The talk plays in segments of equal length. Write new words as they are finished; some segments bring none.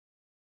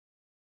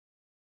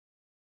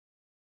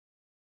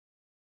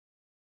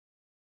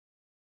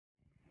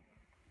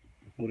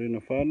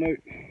Morena whānau.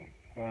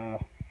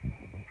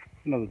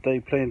 Another day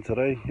planned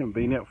today. Haven't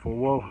been out for a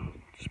while,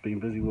 just been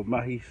busy with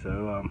mahi,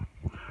 so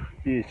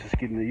yeah, it's just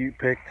getting the ute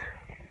packed,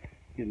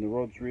 getting the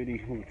rods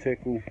ready, all the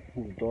tackle,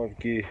 all the dive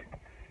gear,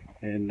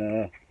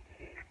 and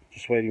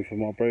just waiting for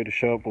my bro to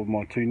show up with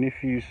my two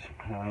nephews.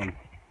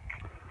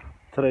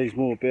 Today's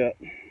more about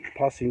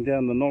passing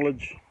down the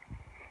knowledge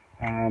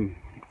and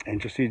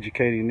just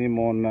educating them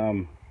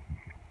on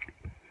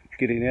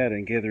getting out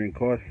and gathering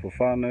kai for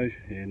whānau,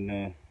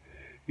 and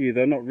yeah,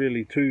 they're not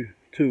really too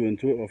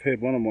into it. I've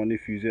had one of my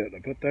nephews out,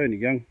 but they're only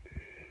young,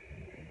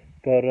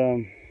 but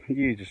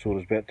yeah, just thought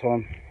it's about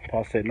time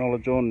pass that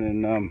knowledge on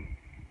and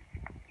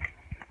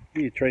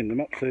yeah, train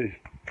them up so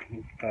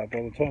by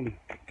the time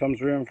it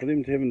comes around for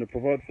them to having to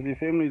provide for their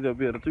family, they'll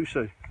be able to do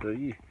so. So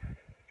yeah.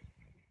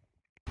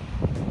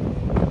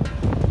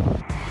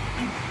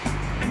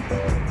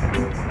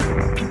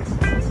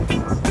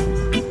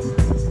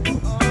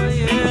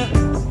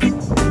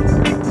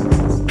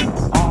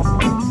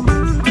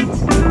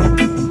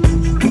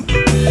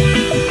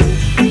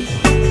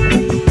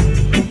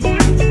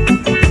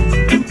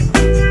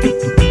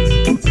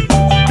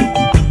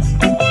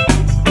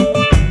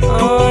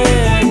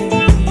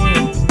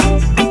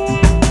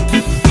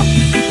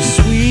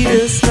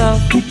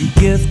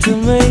 Give to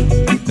me,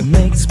 it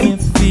makes me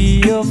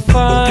feel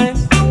fine.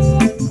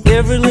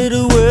 Every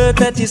little word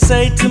that you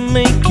say to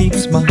me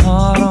keeps my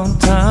heart on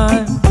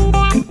time.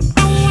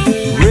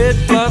 Red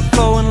blood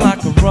flowing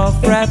like a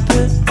rough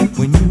rapid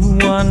when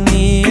you are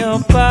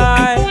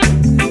nearby.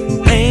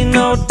 Ain't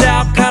no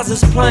doubt, cause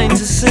it's plain to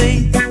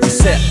see you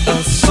set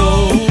us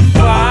so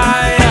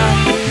fire.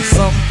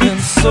 Something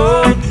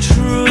so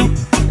true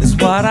is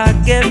what I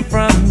get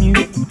from you,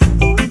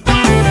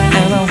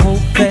 and I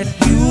hope that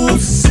you'll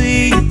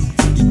see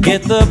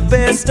get the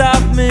best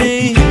of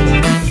me.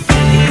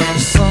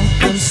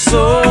 Something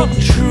so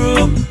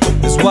true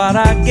is what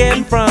I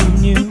get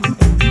from you,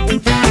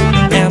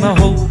 and I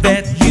hope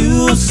that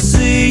you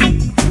see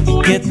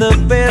you get the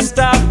best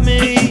of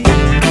me.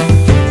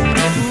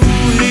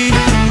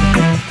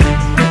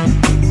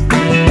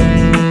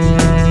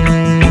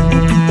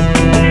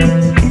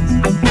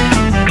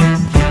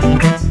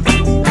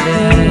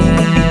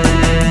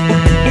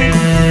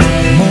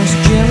 Most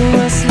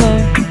generous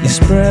love you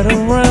spread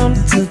around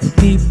to the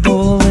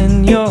people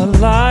in your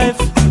life,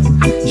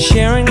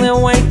 sharing their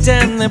weight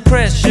and their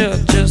pressure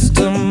just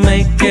to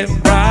make it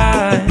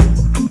right.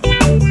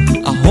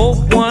 I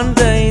hope one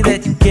day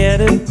that you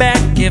get it back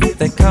if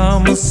that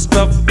karma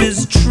stuff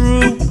is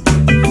true.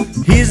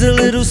 Here's a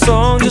little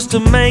song just to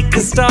make a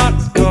start,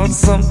 called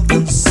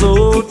Something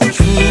So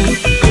True.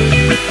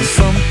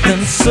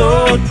 Something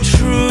so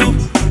true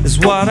is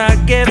what I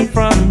get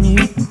from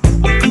you,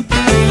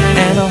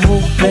 and I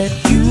hope that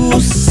you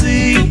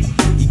see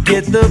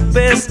get the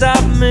best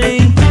of me.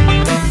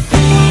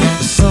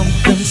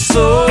 Something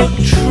so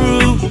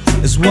true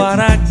is what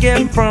I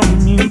get from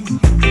you,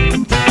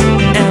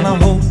 and I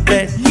hope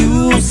that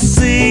you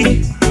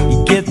see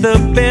you get the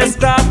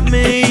best of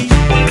me.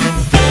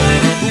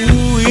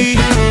 Ooh-wee.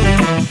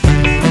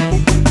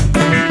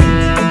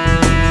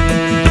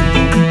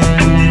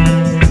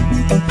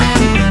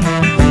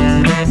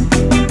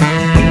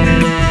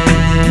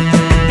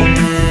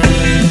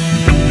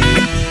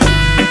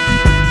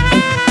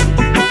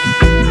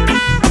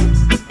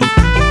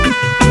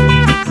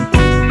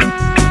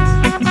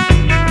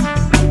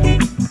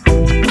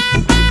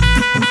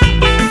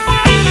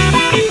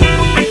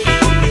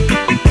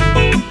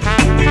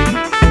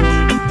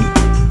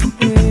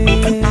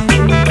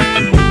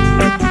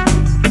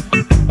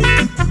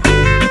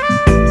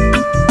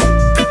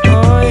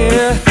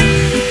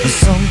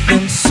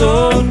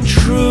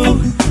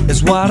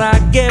 What I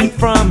get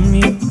from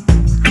you,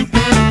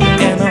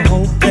 and I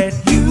hope that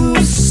you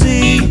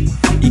see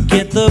you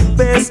get the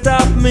best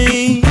of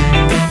me.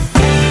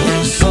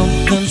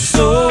 Something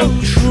so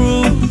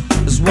true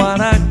is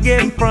what I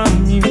get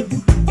from you,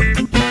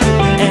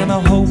 and I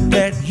hope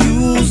that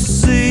you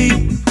see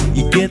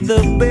you get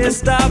the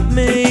best of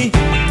me.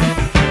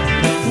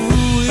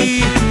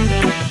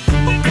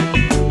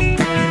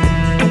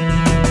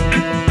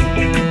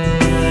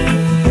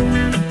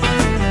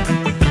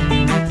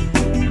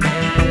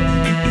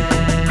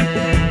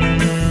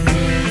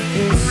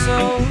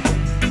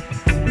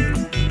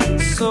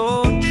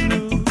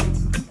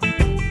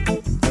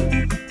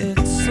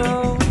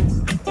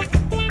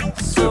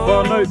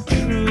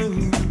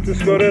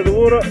 Just got out of the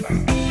water,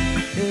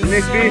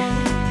 neck there,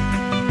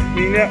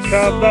 mean out,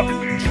 carved up,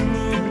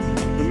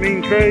 the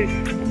mean trees,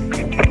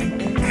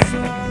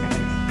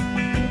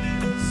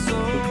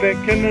 the back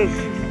kinders,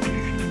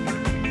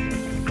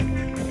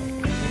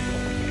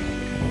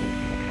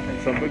 and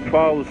some big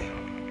bowls,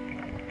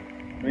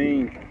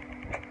 mean.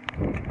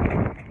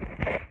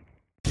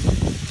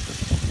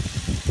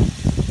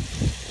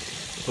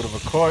 Bit of a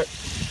kite,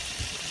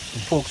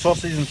 some pork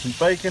sausage and some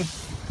bacon.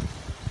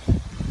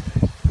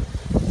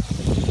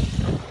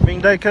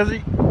 Day,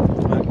 Cuzzy.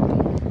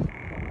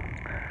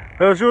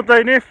 How was your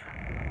day, Neff?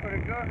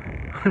 Pretty good.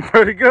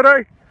 Pretty good,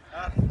 eh?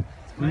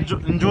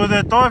 Enjoy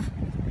that dive?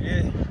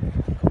 Yeah.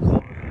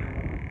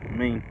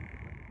 mean.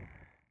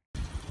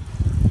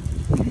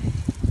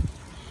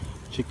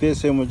 Check that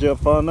sandwich out,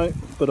 whānau.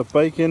 Bit of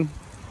bacon,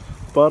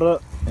 butter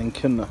and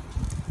kina.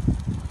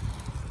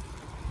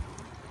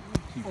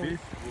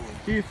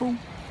 Careful.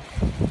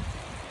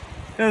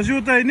 How's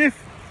your day, Neff?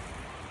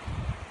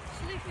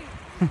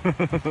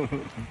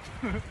 Sleeping.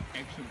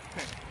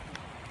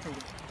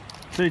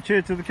 Say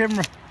cheer to the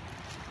camera.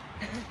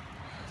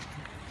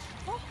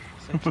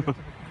 Say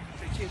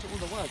cheer to all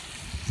the world.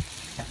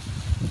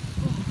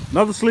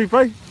 Another sleep,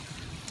 eh?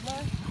 No.